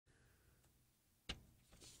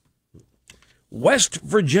West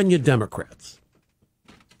Virginia Democrats.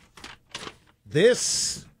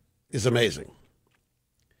 This is amazing.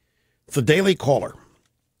 It's the Daily Caller.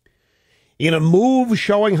 In a move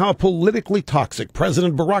showing how politically toxic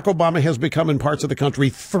President Barack Obama has become in parts of the country,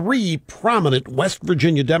 3 prominent West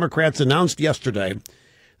Virginia Democrats announced yesterday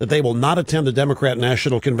that they will not attend the Democrat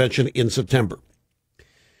National Convention in September.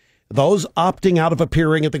 Those opting out of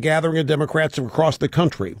appearing at the gathering of Democrats across the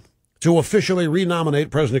country to officially renominate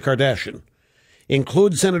President Kardashian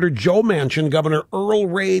include Senator Joe Manchin, Governor Earl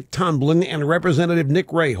Ray Tomblin, and Representative Nick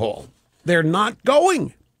Rahall. They're not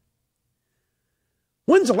going.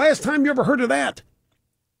 When's the last time you ever heard of that?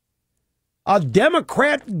 A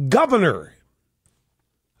Democrat governor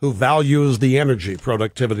who values the energy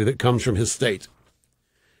productivity that comes from his state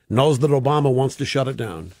knows that Obama wants to shut it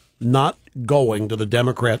down. Not going to the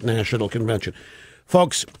Democrat National Convention.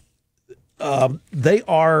 Folks, they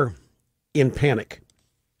are in panic.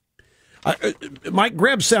 Mike,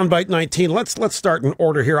 grab soundbite 19. Let's start in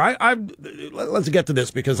order here. Let's get to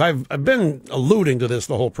this because I've been alluding to this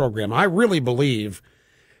the whole program. I really believe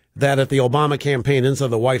that at the Obama campaign inside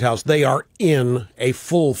the White House, they are in a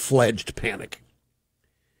full-fledged panic.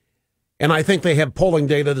 And I think they have polling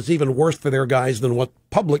data that's even worse for their guys than what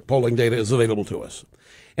public polling data is available to us.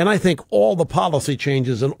 And I think all the policy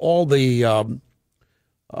changes and all the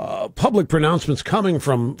public pronouncements coming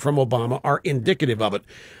from Obama are indicative of it.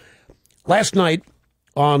 Last night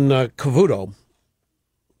on Cavuto,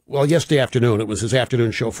 well, yesterday afternoon, it was his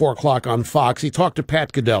afternoon show, 4 o'clock on Fox, he talked to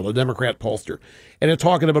Pat Caddell, a Democrat pollster, and they're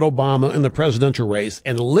talking about Obama and the presidential race.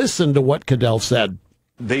 And listen to what Caddell said.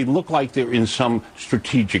 They look like they're in some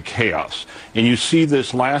strategic chaos. And you see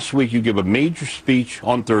this last week. You give a major speech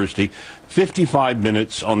on Thursday, 55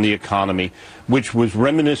 minutes on the economy, which was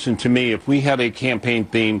reminiscent to me. If we had a campaign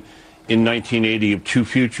theme in 1980 of 2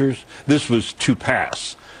 futures, this was 2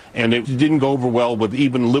 paths. And it didn't go over well with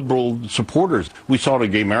even liberal supporters. We saw it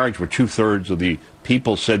in gay marriage where 2/3 of the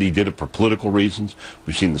people said he did it for political reasons.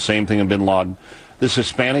 We've seen the same thing in bin Laden. This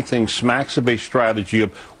Hispanic thing smacks of a strategy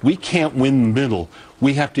of we can't win the middle.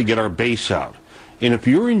 We have to get our base out. And if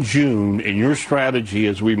you're in June and your strategy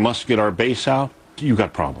is we must get our base out, you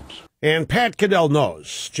got problems. And Pat Caddell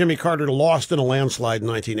knows. Jimmy Carter lost in a landslide in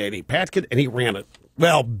 1980. And he ran it.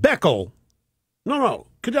 Well, Caddell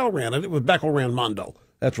ran it. It was Beckel ran Mondo.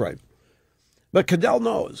 That's right. But Caddell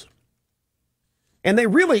knows. And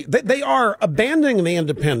they are abandoning the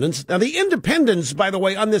independents. Now, the independents, by the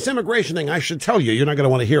way, on this immigration thing, I should tell you, you're not going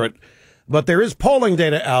to want to hear it, but there is polling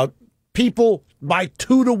data out. People by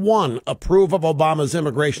 2-1 approve of Obama's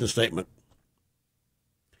immigration statement.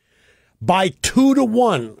 By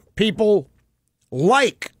 2-1, people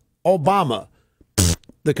like Obama,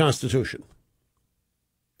 the Constitution.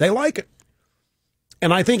 They like it.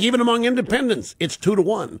 And I think even among independents, it's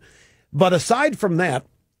 2-1. But aside from that,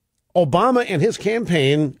 Obama and his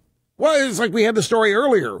campaign, well, it's like we had the story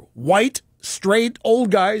earlier. White, straight, old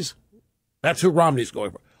guys. That's who Romney's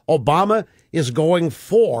going for. Obama is going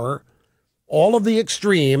for all of the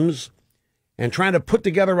extremes and trying to put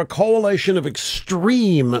together a coalition of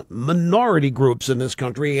extreme minority groups in this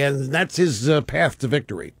country, and that's his path to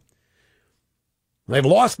victory. They've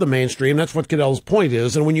lost the mainstream. That's what Caddell's point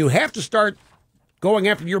is. And when you have to start going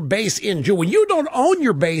after your base in June, when you don't own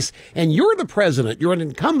your base and you're the president, you're an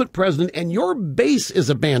incumbent president, and your base is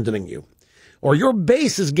abandoning you, or your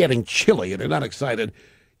base is getting chilly and they're not excited,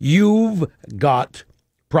 you've got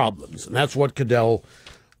problems. And that's what Caddell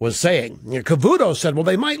was saying. Cavuto said, well,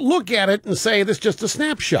 they might look at it and say this is just a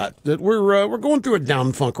snapshot, that we're going through a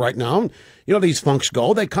down funk right now. You know, these funks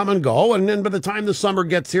go, they come and go, and then by the time the summer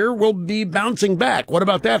gets here, we'll be bouncing back. What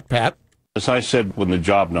about that, Pat? As I said when the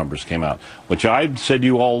job numbers came out, which I said to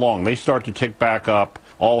you all along, they start to tick back up,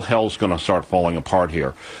 all hell's going to start falling apart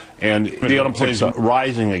here. And the unemployment is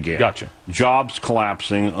rising again. Gotcha. Jobs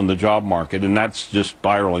collapsing on the job market, and that's just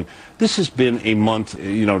spiraling. This has been a month,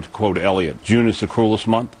 to quote Elliot, June is the cruelest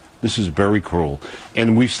month. This is very cruel.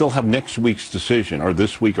 And we still have next week's decision, or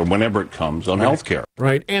this week, or whenever it comes, on health care.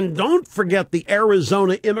 Right. And don't forget the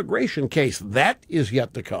Arizona immigration case. That is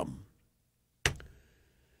yet to come.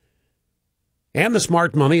 And the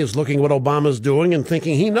smart money is looking at what Obama's doing and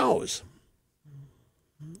thinking he knows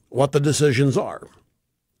what the decisions are.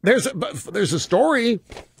 There's a story.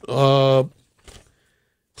 See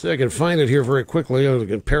if I can find it here very quickly. I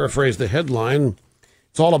can paraphrase the headline.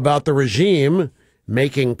 It's all about the regime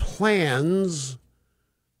making plans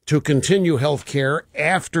to continue health care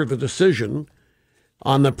after the decision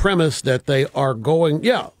on the premise that they are going,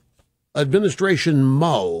 Administration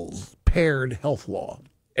mulls paired health law,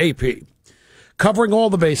 AP. Covering all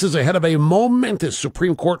the bases ahead of a momentous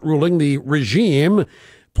Supreme Court ruling, the regime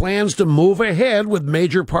plans to move ahead with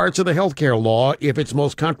major parts of the healthcare law if its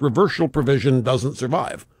most controversial provision doesn't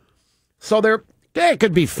survive. So they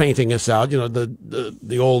could be fainting us out,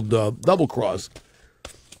 the old double cross.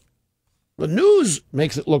 The news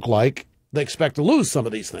makes it look like they expect to lose some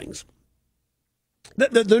of these things.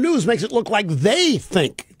 The news makes it look like they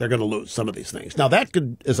think they're going to lose some of these things. Now, that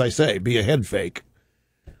could, as I say, be a head fake.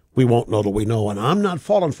 We won't know till we know, and I'm not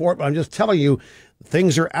falling for it, but I'm just telling you,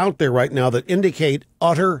 things are out there right now that indicate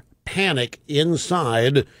utter panic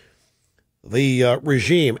inside the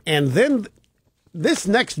regime. And then this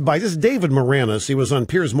next bite, this is David Moranis. He was on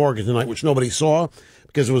Piers Morgan tonight, which nobody saw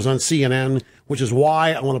because it was on CNN, which is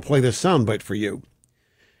why I want to play this soundbite for you.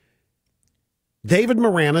 David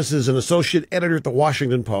Moranis is an associate editor at the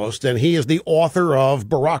Washington Post, and he is the author of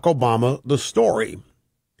Barack Obama, The Story.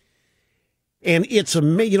 And it's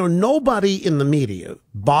amazing, nobody in the media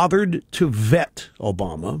bothered to vet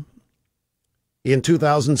Obama in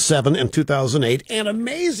 2007 and 2008. And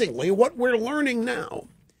amazingly, what we're learning now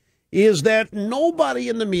is that nobody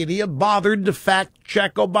in the media bothered to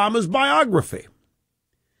fact-check Obama's biography.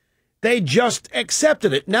 They just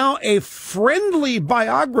accepted it. Now, a friendly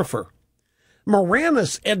biographer,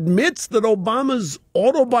 Moranis, admits that Obama's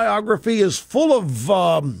autobiography is full of,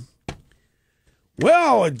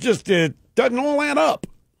 it doesn't all add up.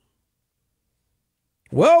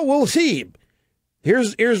 Well, we'll see.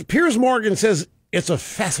 Here's Piers Morgan says it's a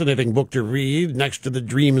fascinating book to read next to the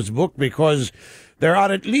Dreams book because there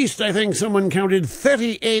are at least, I think someone counted,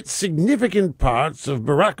 38 significant parts of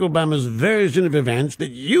Barack Obama's version of events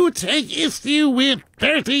that you take issue with.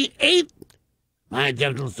 38? My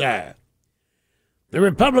gentle sir. The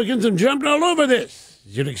Republicans have jumped all over this,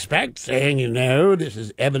 as you'd expect, saying, this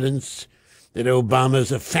is evidence that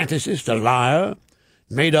Obama's a fantasist, a liar,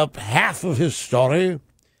 made up half of his story.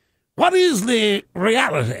 What is the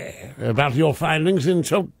reality about your findings in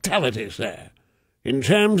totality, sir, in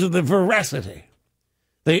terms of the veracity,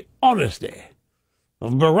 the honesty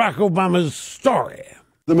of Barack Obama's story?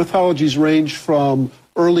 The mythologies range from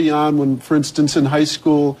early on when, for instance, in high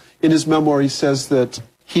school, in his memoir, he says that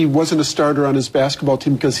he wasn't a starter on his basketball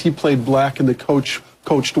team because he played black and the coach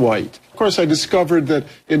coached white. Of course, I discovered that,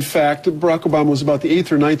 in fact, Barack Obama was about the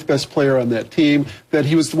 8th or 9th best player on that team, that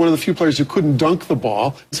he was one of the few players who couldn't dunk the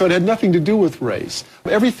ball, so it had nothing to do with race.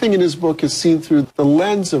 Everything in his book is seen through the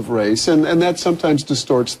lens of race, and that sometimes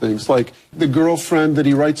distorts things, like the girlfriend that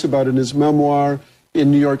he writes about in his memoir in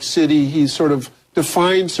New York City. He sort of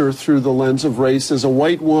defines her through the lens of race as a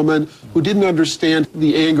white woman who didn't understand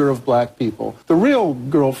the anger of black people. The real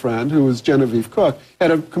girlfriend, who was Genevieve Cook,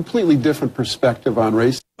 had a completely different perspective on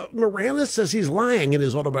race. Moranis says he's lying in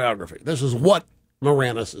his autobiography. This is what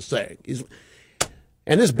Moranis is saying.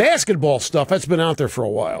 And this basketball stuff, that's been out there for a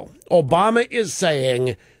while. Obama is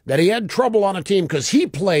saying that he had trouble on a team because he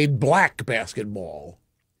played black basketball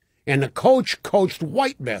and the coach coached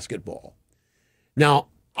white basketball. Now,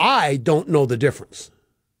 I don't know the difference.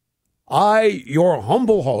 Your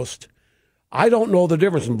humble host, I don't know the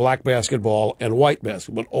difference in black basketball and white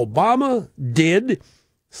basketball. But Obama did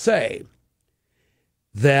say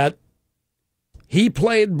that he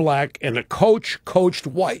played black and the coach coached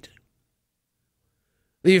white.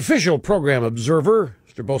 The official program observer,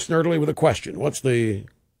 Mr. Bo Snerdley, with a question. What's the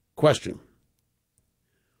question?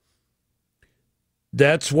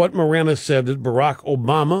 That's what Moranis said, that Barack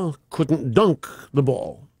Obama couldn't dunk the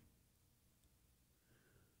ball.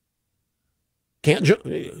 Can't jump.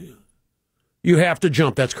 You have to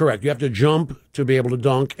jump. That's correct. You have to jump to be able to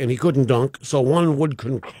dunk, and he couldn't dunk, so one would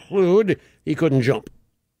conclude he couldn't jump.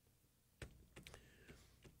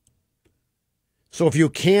 So if you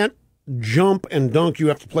can't jump and dunk, you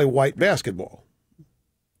have to play white basketball,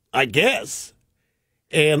 I guess.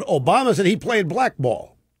 And Obama said he played black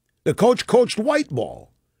ball. The coach coached white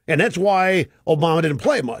ball, and that's why Obama didn't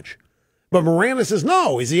play much. But Moranis says,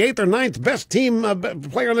 no, he's the 8th or 9th best team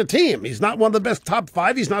player on the team. He's not one of the best top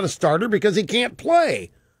 5. He's not a starter because he can't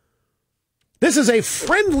play. This is a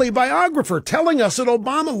friendly biographer telling us that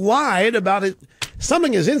Obama lied about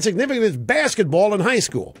something as insignificant as basketball in high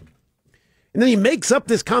school. And then he makes up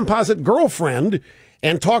this composite girlfriend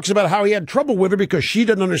and talks about how he had trouble with her because she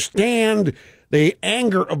didn't understand the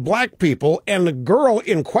anger of black people, and the girl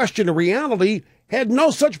in question, in reality, had no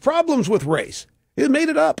such problems with race. He made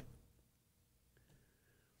it up.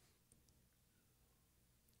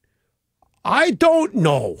 I don't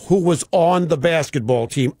know who was on the basketball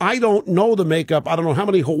team. I don't know the makeup. I don't know how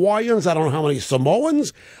many Hawaiians. I don't know how many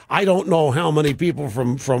Samoans. I don't know how many people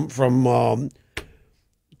from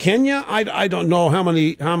Kenya. I don't know how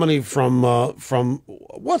many from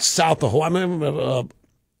what's south of Hawaii.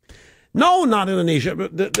 No, not Indonesia.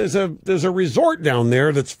 But there's a resort down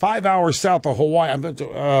there that's 5 hours south of Hawaii.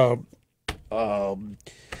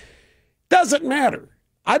 Doesn't matter.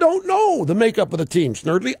 I don't know the makeup of the team,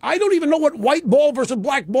 Snerdley. I don't even know what white ball versus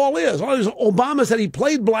black ball is. Obama said he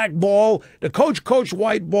played black ball, the coach coached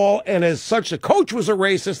white ball, and as such, the coach was a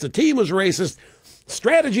racist, the team was racist,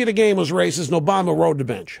 strategy of the game was racist, and Obama rode the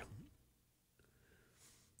bench.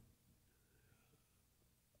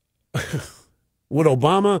 Would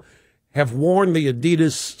Obama have worn the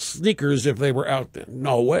Adidas sneakers if they were out there?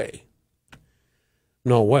 No way.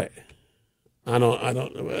 No way. I don't.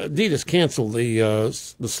 Adidas canceled the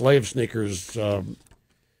slave sneakers,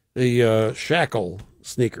 the shackle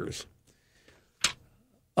sneakers.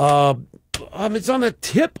 It's on the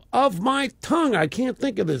tip of my tongue. I can't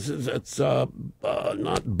think of this. It's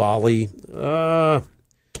not Bali.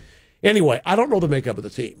 Anyway, I don't know the makeup of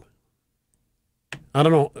the team. I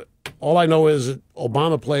don't know. All I know is that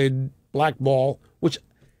Obama played black ball, which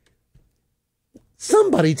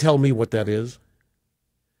somebody tell me what that is.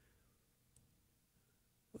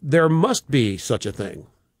 There must be such a thing.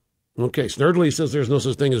 Okay, Snerdley says there's no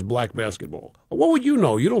such thing as black basketball. What would you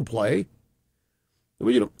know? You don't play.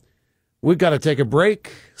 We've got to take a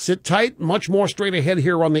break. Sit tight. Much more straight ahead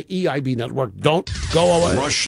here on the EIB Network. Don't go away.